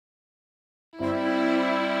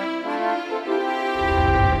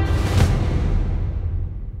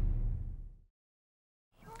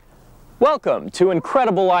Welcome to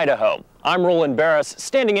Incredible Idaho. I'm Roland Barris,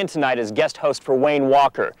 standing in tonight as guest host for Wayne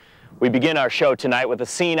Walker. We begin our show tonight with a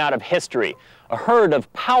scene out of history. A herd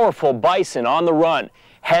of powerful bison on the run,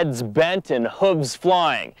 heads bent and hooves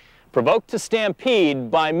flying, provoked to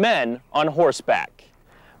stampede by men on horseback.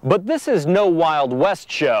 But this is no Wild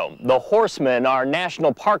West show. The horsemen are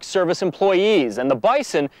National Park Service employees, and the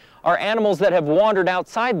bison are animals that have wandered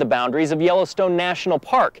outside the boundaries of Yellowstone National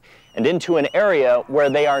Park and into an area where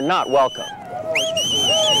they are not welcome.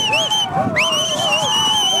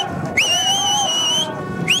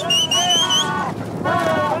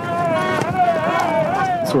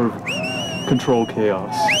 Sort of control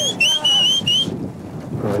chaos.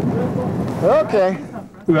 Right. Okay.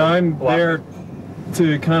 I'm there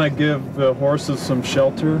to kind of give the horses some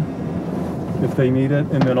shelter if they need it,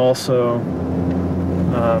 and then also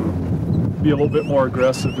be a little bit more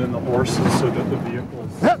aggressive than the horses so that the vehicles...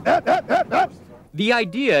 The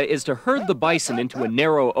idea is to herd the bison into a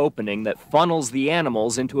narrow opening that funnels the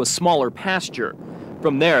animals into a smaller pasture.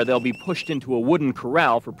 From there, they'll be pushed into a wooden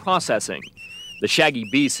corral for processing. The shaggy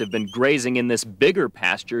beasts have been grazing in this bigger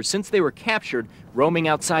pasture since they were captured roaming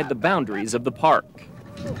outside the boundaries of the park.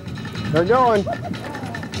 They're going.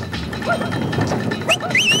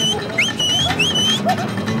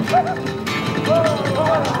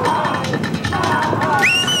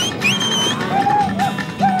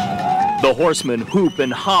 The horsemen whoop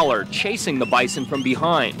and holler, chasing the bison from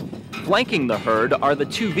behind. Flanking the herd are the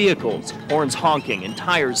two vehicles, horns honking and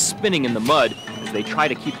tires spinning in the mud as they try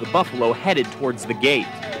to keep the buffalo headed towards the gate.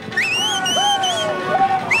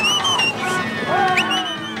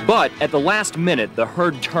 But at the last minute, the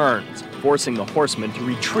herd turns, forcing the horsemen to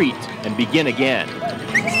retreat and begin again.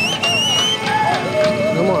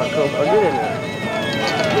 Come on, Cobra, get in there.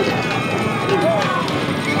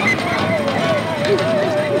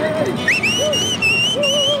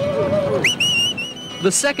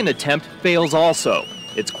 The second attempt fails also.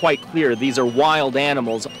 It's quite clear these are wild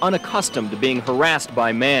animals unaccustomed to being harassed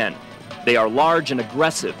by man. They are large and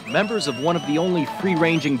aggressive, members of one of the only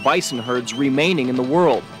free-ranging bison herds remaining in the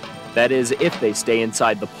world. That is, if they stay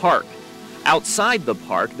inside the park. Outside the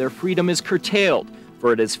park, their freedom is curtailed,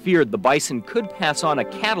 for it is feared the bison could pass on a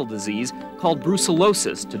cattle disease called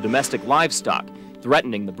brucellosis to domestic livestock,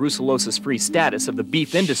 threatening the brucellosis-free status of the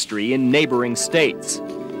beef industry in neighboring states.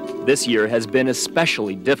 This year has been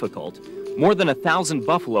especially difficult. More than 1,000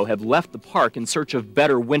 buffalo have left the park in search of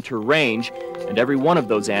better winter range, and every one of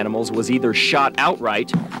those animals was either shot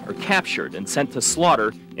outright or captured and sent to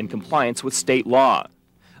slaughter in compliance with state law.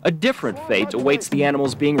 A different fate awaits the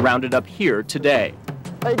animals being rounded up here today.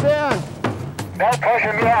 Hey, Dan! Don't push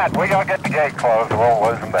them yet. We gotta get the gate closed, or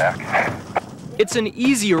we'll lose them back. It's an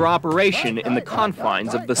easier operation in the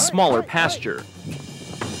confines of the smaller pasture.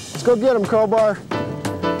 Let's go get him, Crowbar.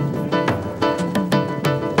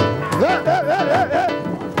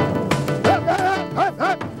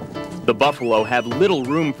 The buffalo have little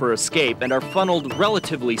room for escape and are funneled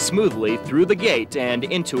relatively smoothly through the gate and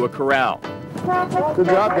into a corral. Good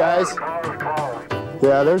job, guys.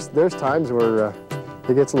 Yeah, there's times where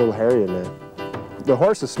it gets a little hairy in there. The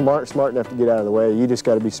horse is smart enough to get out of the way. You just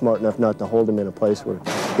got to be smart enough not to hold him in a place where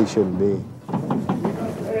he shouldn't be.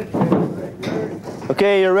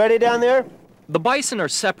 Okay, you ready down there? The bison are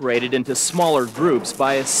separated into smaller groups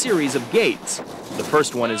by a series of gates. The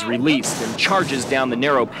first one is released and charges down the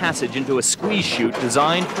narrow passage into a squeeze chute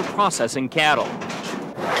designed for processing cattle.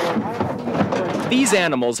 These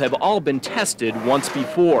animals have all been tested once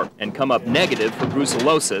before and come up negative for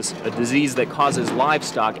brucellosis, a disease that causes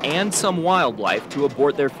livestock and some wildlife to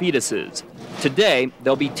abort their fetuses. Today,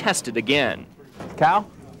 they'll be tested again. Cow?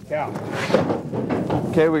 Cow.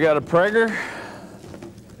 Okay, we got a Prager,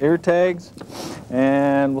 ear tags,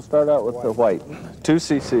 and we'll start out with the white, 2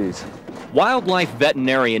 cc's. Wildlife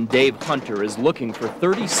veterinarian Dave Hunter is looking for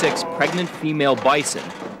 36 pregnant female bison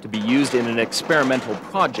to be used in an experimental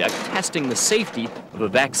project testing the safety of a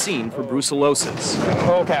vaccine for brucellosis.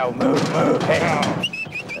 Oh, cow, move, move, hey.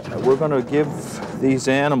 We're going to give these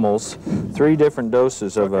animals 3 different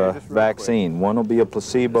doses of a vaccine. One will be a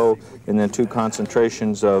placebo, and then 2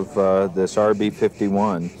 concentrations of this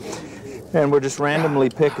RB51. And we'll just randomly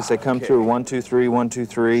pick as they come through, 1, 2, 3, 1, 2,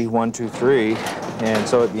 3, 1, 2, 3. And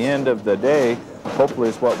so at the end of the day, hopefully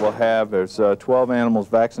is what we'll have is 12 animals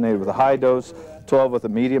vaccinated with a high dose, 12 with a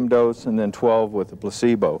medium dose, and then 12 with a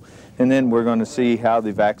placebo. And then we're going to see how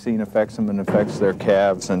the vaccine affects them and affects their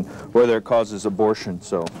calves and whether it causes abortion.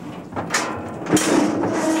 So. All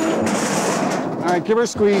right, give her a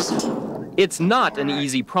squeeze. It's not an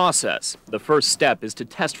easy process. The first step is to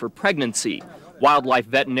test for pregnancy. Wildlife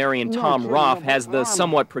veterinarian Tom Roth has the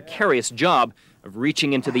somewhat precarious job of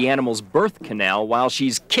reaching into the animal's birth canal while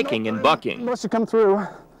she's kicking and bucking. Must have come through.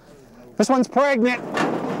 This one's pregnant.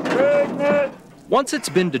 Pregnant! Once it's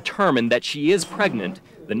been determined that she is pregnant,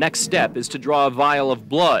 the next step is to draw a vial of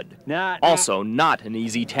blood. Also not an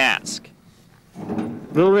easy task.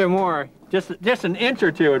 A little bit more. Just an inch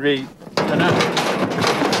or two would be enough.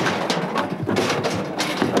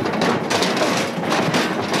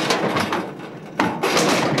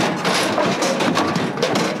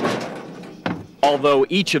 Although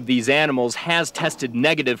each of these animals has tested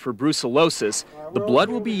negative for brucellosis, the blood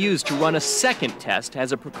will be used to run a second test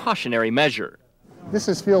as a precautionary measure. This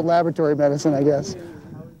is field laboratory medicine, I guess.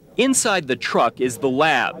 Inside the truck is the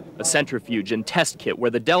lab, a centrifuge and test kit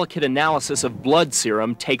where the delicate analysis of blood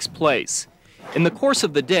serum takes place. In the course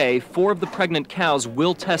of the day, 4 of the pregnant cows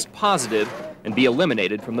will test positive and be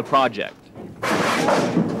eliminated from the project.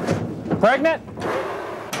 Pregnant?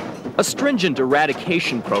 A stringent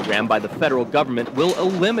eradication program by the federal government will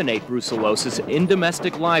eliminate brucellosis in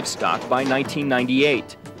domestic livestock by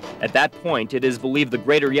 1998. At that point, it is believed the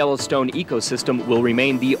greater Yellowstone ecosystem will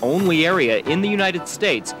remain the only area in the United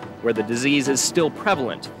States where the disease is still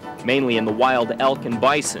prevalent, mainly in the wild elk and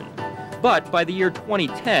bison. But by the year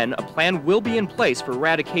 2010, a plan will be in place for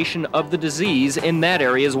eradication of the disease in that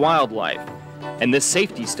area's wildlife. And this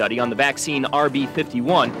safety study on the vaccine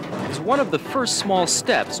RB51 is one of the first small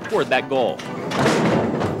steps toward that goal.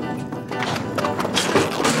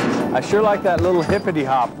 I sure like that little hippity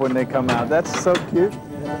hop when they come out. That's so cute.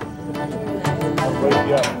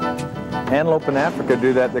 Antelope in Africa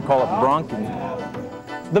do that. They call it bronking.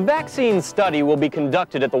 The vaccine study will be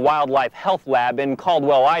conducted at the Wildlife Health Lab in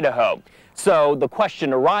Caldwell, Idaho. So the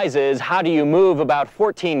question arises, how do you move about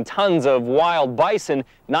 14 tons of wild bison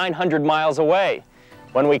 900 miles away?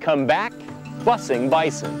 When we come back, busing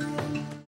bison.